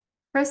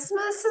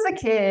Christmas as a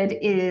kid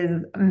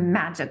is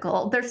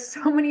magical. There's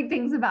so many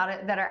things about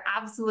it that are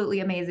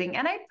absolutely amazing.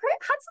 And had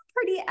some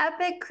pretty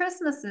epic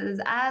Christmases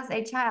as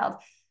a child.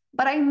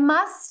 But I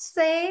must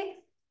say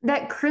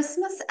that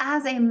Christmas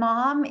as a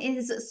mom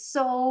is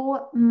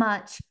so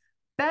much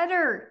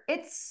better.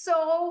 It's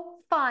so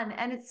fun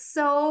and it's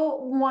so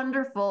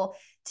wonderful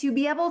to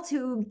be able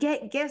to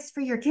get gifts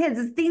for your kids,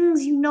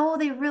 things you know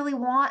they really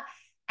want,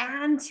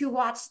 and to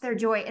watch their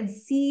joy and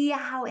see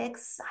how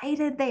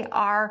excited they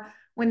are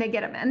when they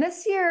get them. And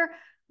this year,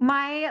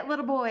 my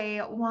little boy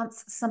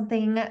wants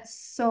something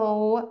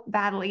so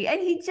badly. And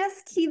he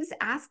just keeps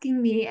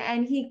asking me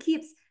and he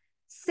keeps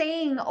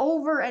saying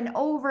over and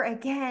over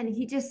again,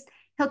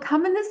 he'll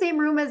come in the same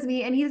room as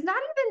me and he's not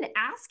even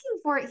asking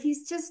for it.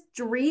 He's just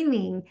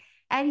dreaming.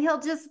 And he'll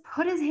just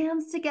put his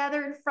hands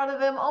together in front of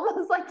him,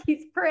 almost like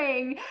he's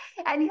praying.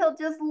 And he'll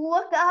just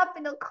look up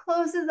and he'll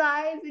close his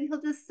eyes and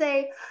he'll just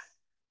say,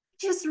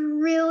 just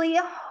really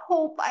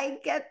hope I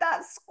get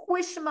that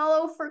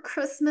squishmallow for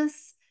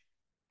Christmas.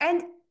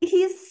 And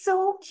he's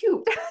so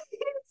cute.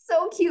 He's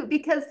so cute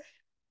because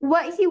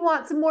what he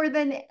wants more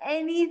than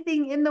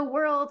anything in the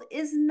world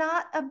is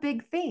not a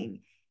big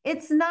thing.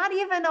 It's not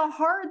even a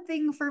hard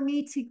thing for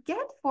me to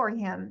get for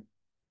him,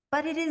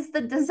 but it is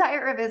the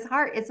desire of his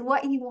heart. It's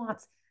what he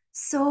wants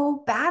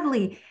so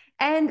badly.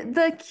 And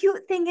the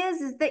cute thing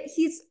is that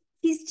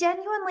he's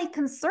genuinely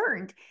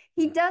concerned.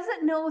 He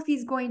doesn't know if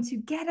he's going to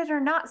get it or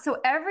not. So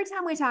every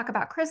time we talk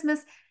about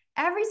Christmas,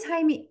 every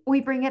time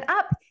we bring it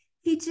up,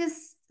 he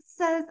just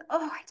says,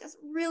 "Oh, I just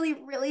really,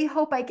 really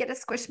hope I get a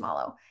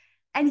squishmallow."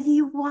 And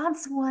he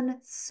wants one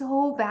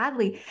so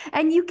badly.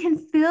 And you can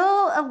feel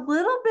a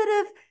little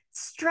bit of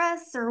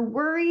stress or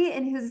worry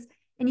in his,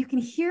 and you can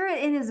hear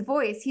it in his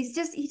voice. He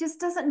just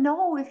doesn't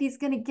know if he's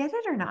going to get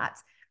it or not.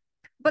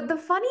 But the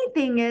funny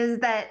thing is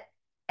that,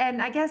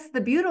 and I guess the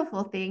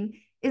beautiful thing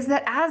is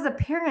that as a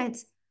parent,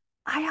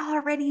 I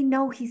already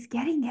know he's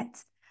getting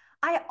it.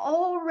 I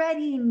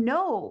already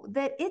know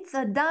that it's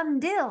a done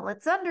deal.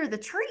 It's under the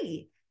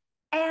tree.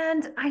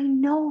 And I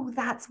know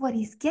that's what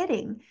he's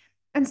getting.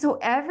 And so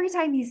every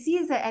time he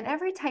sees it and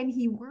every time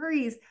he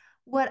worries,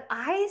 what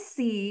I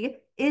see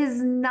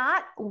is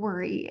not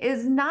worry,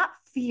 is not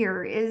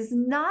fear, is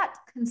not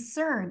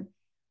concern.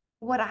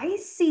 What I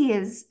see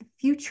is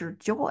future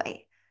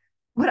joy.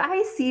 What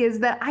I see is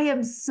that I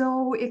am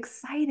so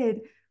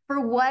excited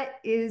for what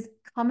is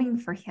coming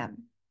for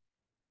him.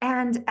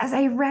 And as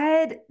I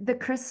read the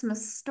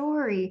Christmas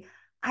story,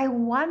 I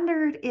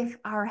wondered if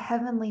our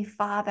Heavenly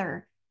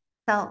Father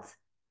felt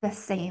the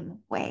same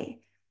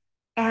way.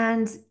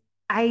 And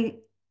I,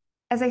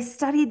 as I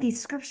studied these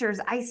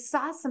scriptures, I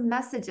saw some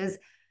messages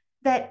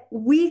that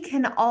we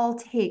can all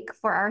take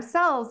for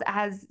ourselves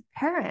as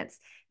parents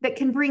that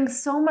can bring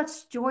so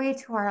much joy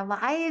to our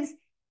lives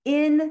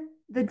in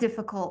the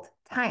difficult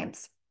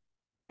times.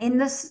 In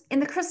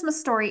the Christmas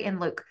story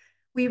in Luke,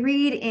 we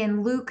read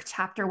in Luke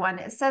chapter 1,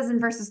 it says in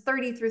verses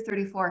 30 through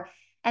 34,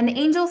 and the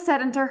angel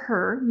said unto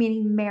her,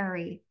 meaning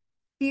Mary,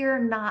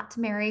 "Fear not,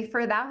 Mary,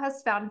 for thou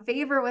hast found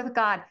favor with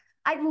God."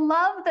 I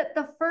love that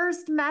the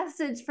first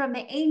message from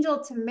the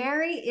angel to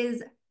Mary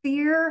is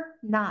fear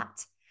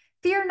not.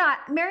 Fear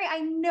not. Mary,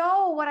 I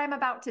know what I'm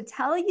about to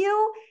tell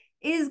you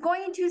is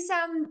going to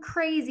sound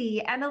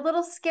crazy and a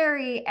little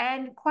scary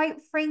and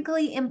quite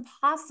frankly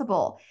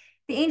impossible.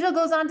 The angel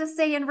goes on to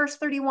say in verse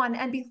 31,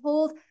 and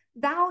behold,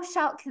 thou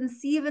shalt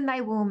conceive in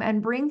thy womb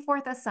and bring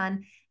forth a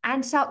son,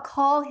 and shalt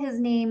call his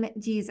name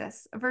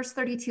Jesus. Verse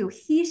 32,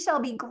 he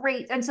shall be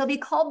great and shall be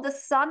called the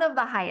Son of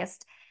the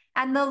Highest.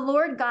 And the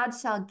Lord God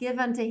shall give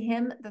unto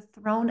him the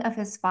throne of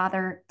his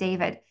father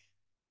David.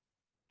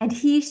 And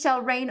he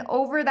shall reign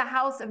over the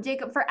house of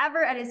Jacob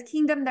forever, and his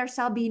kingdom there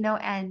shall be no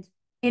end.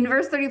 In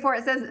verse 34,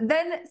 it says,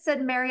 then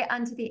said Mary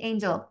unto the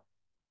angel,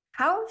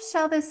 how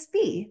shall this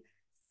be,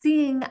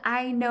 seeing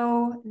I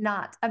know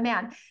not a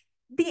man?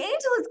 The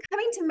angel is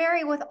coming to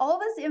Mary with all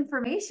this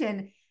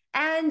information,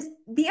 and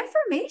the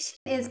information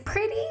is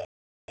pretty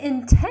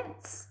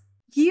intense.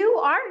 You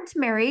aren't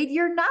married,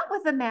 you're not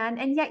with a man,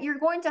 and yet you're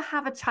going to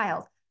have a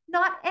child.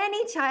 Not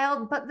any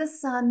child, but the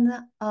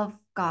Son of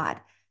God.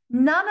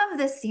 None of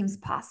this seems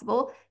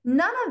possible.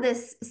 None of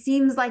this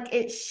seems like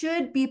it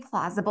should be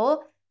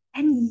plausible.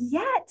 And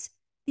yet,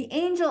 the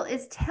angel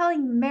is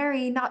telling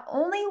Mary, not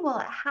only will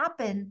it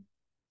happen,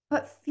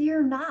 but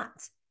fear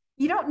not.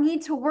 You don't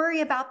need to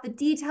worry about the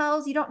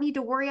details. You don't need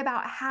to worry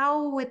about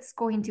how it's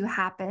going to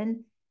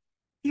happen.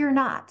 Fear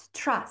not,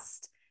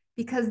 trust,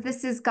 because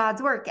this is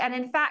God's work. And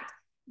in fact,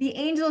 the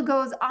angel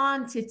goes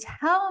on to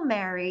tell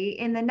Mary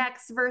in the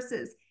next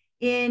verses,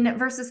 in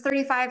verses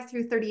 35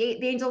 through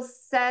 38, the angel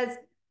says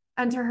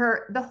unto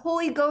her, the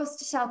Holy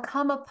Ghost shall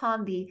come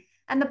upon thee,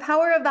 and the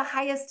power of the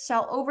highest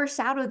shall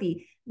overshadow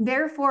thee.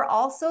 Therefore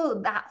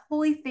also that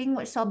holy thing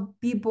which shall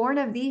be born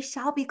of thee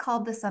shall be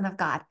called the Son of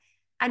God.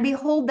 And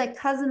behold, thy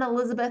cousin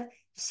Elizabeth,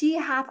 she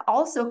hath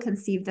also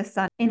conceived a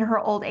son in her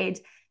old age.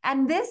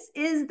 And this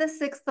is the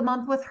 6th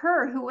month with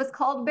her who was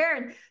called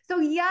barren. So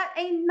yet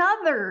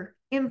another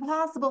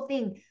impossible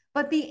thing.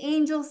 But the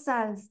angel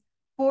says,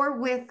 for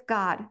with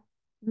God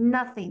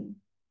nothing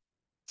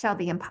shall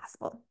be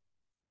impossible.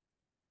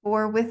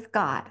 For with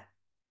God,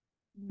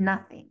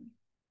 nothing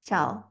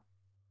shall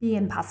be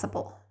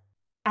impossible.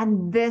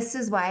 And this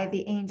is why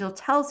the angel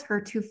tells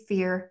her to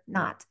fear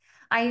not.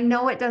 I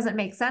know it doesn't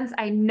make sense.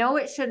 I know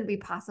it shouldn't be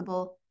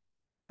possible,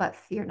 but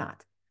fear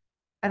not.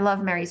 I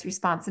love Mary's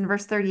response. In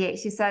verse 38,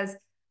 she says,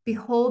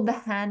 behold the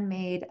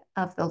handmaid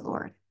of the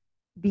Lord,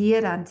 be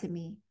it unto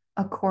me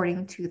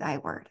according to thy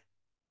word.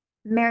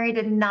 Mary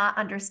did not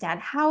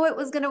understand how it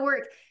was going to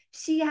work.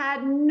 She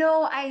had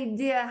no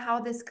idea how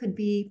this could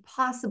be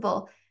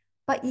possible.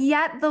 But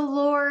yet the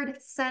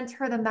Lord sent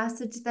her the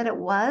message that it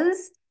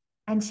was,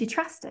 and she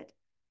trusted.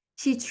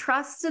 She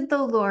trusted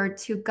the Lord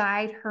to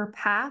guide her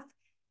path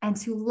and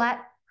to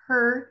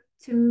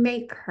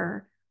make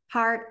her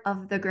part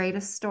of the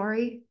greatest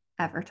story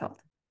ever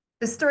told.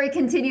 The story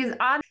continues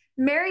on.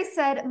 Mary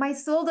said, my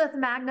soul doth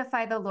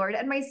magnify the Lord,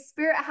 and my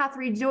spirit hath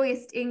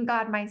rejoiced in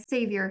God my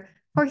Savior,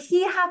 for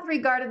he hath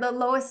regarded the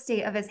low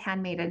estate of his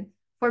handmaiden.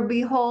 For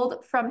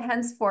behold, from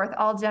henceforth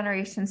all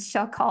generations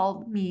shall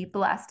call me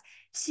blessed.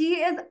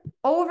 She is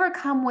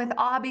overcome with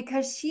awe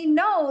because she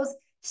knows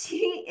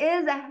she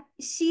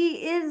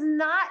is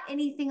not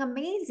anything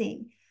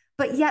amazing,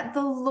 but yet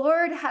the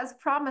Lord has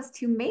promised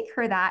to make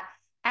her that.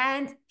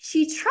 And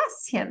she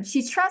trusts him.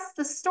 She trusts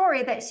the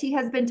story that she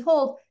has been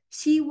told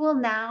she will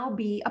now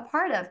be a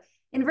part of.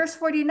 In verse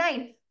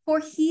 49, for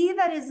he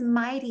that is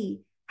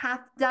mighty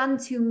hath done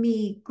to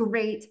me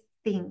great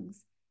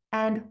things,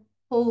 and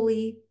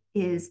holy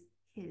is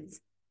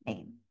his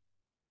name.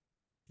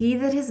 He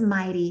that is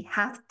mighty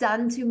hath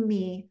done to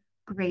me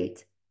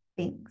great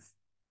things.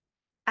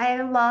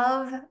 I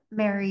love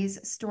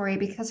Mary's story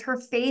because her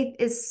faith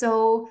is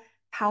so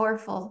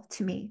powerful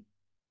to me.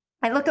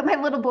 I look at my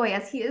little boy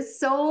as he is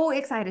so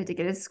excited to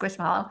get his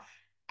Squishmallow.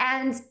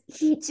 And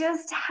he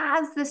just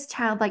has this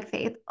childlike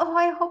faith. Oh,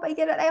 I hope I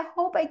get it. I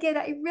hope I get it.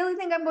 I really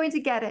think I'm going to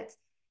get it.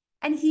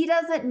 And he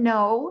doesn't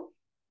know.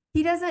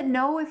 He doesn't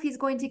know if he's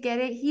going to get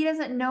it. He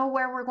doesn't know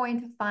where we're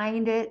going to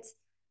find it.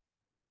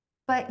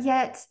 But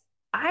yet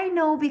I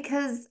know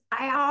because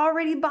I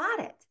already bought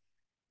it.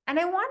 And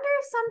I wonder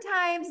if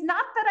sometimes,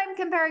 not that I'm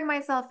comparing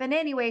myself in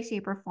any way,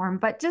 shape, or form,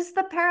 but just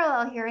the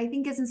parallel here, I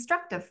think is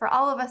instructive for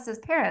all of us as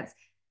parents,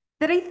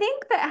 that I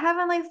think that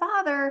Heavenly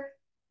Father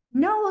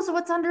knows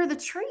what's under the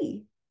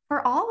tree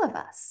for all of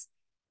us.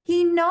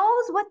 He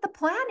knows what the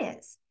plan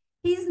is.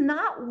 He's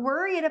not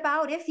worried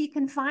about if he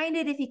can find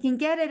it, if he can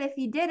get it, if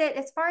he did it.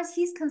 As far as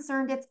he's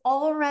concerned, it's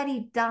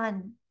already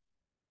done.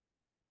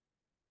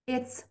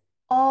 It's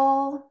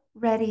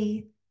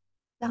already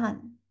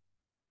done.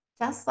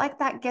 Just like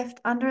that gift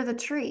under the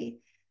tree.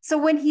 So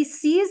when he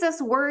sees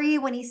us worry,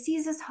 when he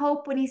sees us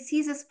hope, when he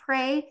sees us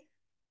pray,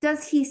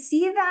 does he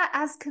see that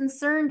as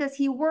concern? Does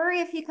he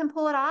worry if he can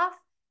pull it off?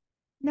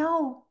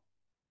 No.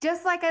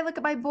 Just like I look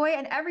at my boy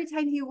and every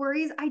time he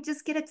worries, I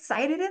just get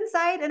excited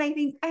inside. And I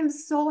think I'm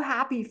so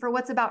happy for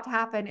what's about to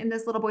happen in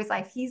this little boy's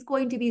life. He's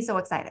going to be so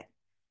excited.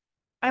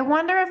 I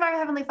wonder if our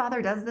Heavenly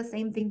Father does the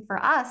same thing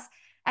for us.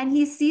 And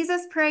he sees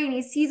us pray and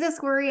he sees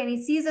us worry and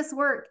he sees us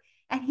work.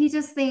 And he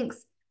just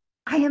thinks,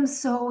 I am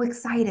so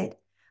excited.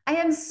 I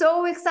am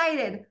so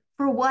excited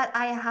for what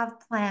I have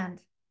planned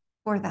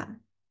for them.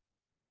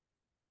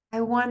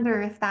 I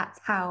wonder if that's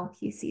how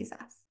he sees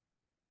us.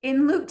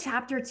 In Luke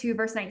chapter 2,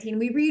 verse 19,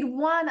 we read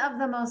one of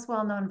the most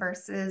well-known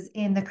verses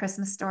in the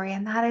Christmas story,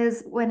 and that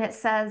is when it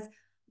says,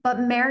 but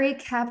Mary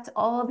kept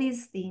all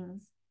these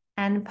things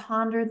and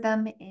pondered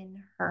them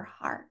in her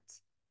heart.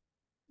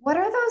 What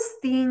are those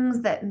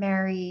things that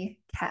Mary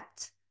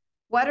kept?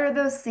 What are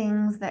those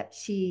things that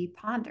she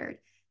pondered?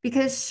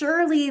 Because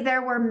surely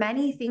there were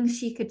many things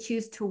she could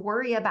choose to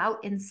worry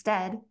about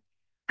instead.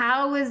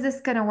 How is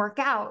this going to work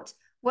out?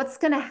 What's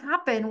going to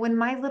happen when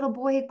my little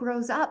boy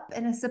grows up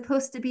and is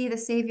supposed to be the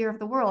savior of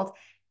the world?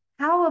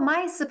 How am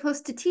I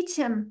supposed to teach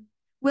him?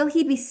 Will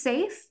he be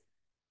safe?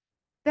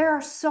 There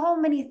are so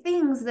many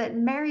things that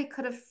Mary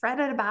could have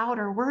fretted about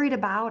or worried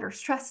about or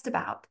stressed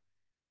about.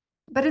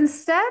 But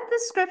instead,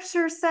 the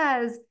scripture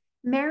says,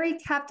 Mary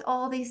kept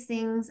all these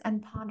things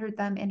and pondered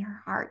them in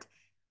her heart.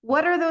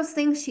 What are those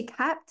things she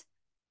kept?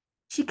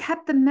 She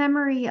kept the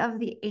memory of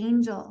the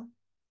angel,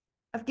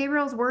 of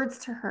Gabriel's words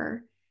to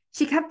her.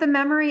 She kept the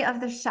memory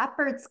of the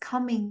shepherds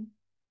coming.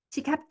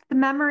 She kept the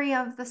memory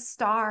of the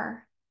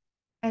star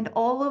and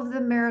all of the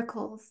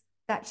miracles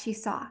that she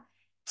saw.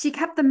 She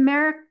kept the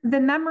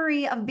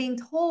memory of being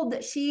told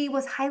that she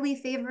was highly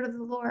favored of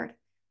the Lord.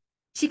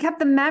 She kept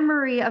the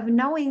memory of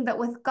knowing that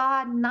with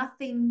God,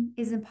 nothing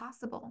is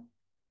impossible.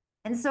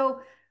 And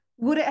so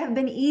would it have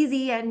been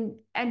easy? And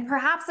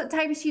perhaps at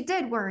times she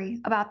did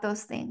worry about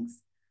those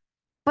things.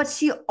 But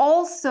she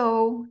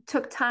also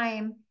took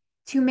time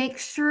to make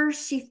sure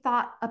she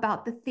thought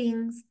about the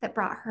things that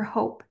brought her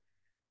hope,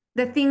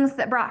 the things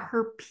that brought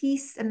her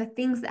peace, and the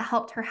things that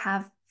helped her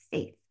have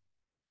faith.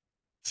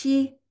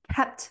 She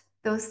kept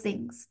those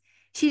things.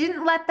 She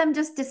didn't let them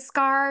just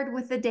discard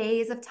with the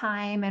days of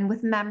time and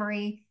with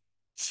memory.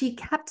 She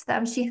kept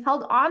them. She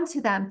held on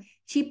to them.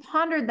 She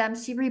pondered them.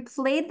 She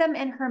replayed them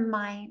in her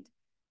mind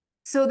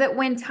so that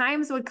when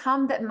times would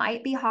come that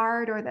might be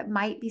hard or that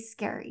might be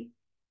scary,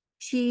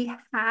 she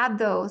had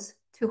those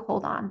to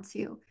hold on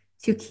to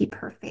keep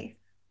her faith.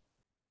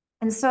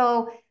 And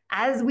so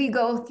as we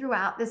go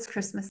throughout this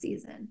Christmas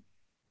season,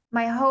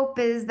 my hope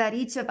is that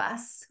each of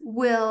us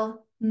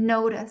will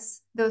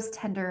notice those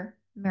tender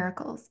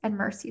miracles and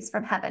mercies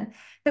from heaven,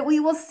 that we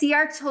will see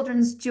our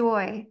children's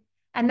joy,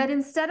 and that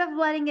instead of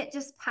letting it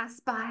just pass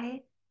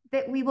by,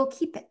 that we will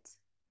keep it,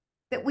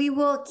 that we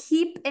will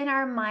keep in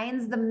our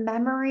minds the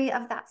memory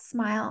of that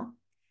smile,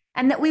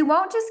 and that we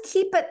won't just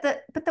keep it,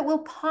 but that we'll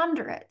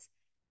ponder it,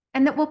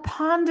 and that we'll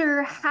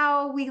ponder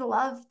how we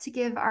love to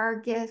give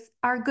our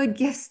good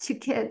gifts to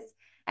kids,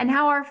 and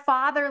how our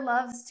Father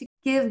loves to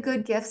give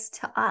good gifts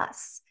to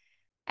us,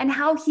 and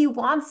how he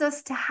wants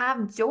us to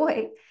have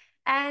joy,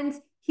 and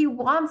he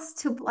wants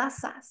to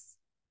bless us.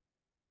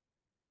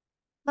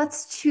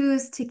 Let's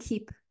choose to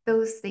keep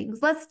those things.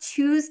 Let's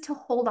choose to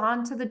hold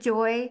on to the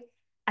joy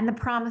and the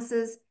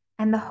promises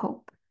and the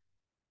hope,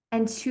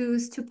 and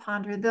choose to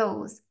ponder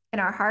those in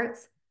our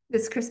hearts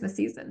this Christmas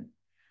season.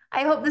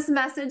 I hope this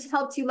message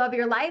helped you love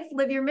your life,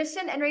 live your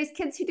mission, and raise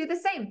kids who do the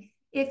same.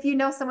 If you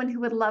know someone who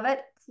would love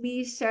it,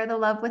 please share the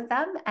love with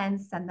them and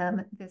send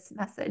them this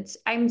message.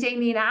 I'm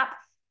Jamie Knapp.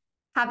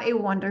 Have a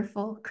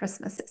wonderful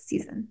Christmas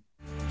season.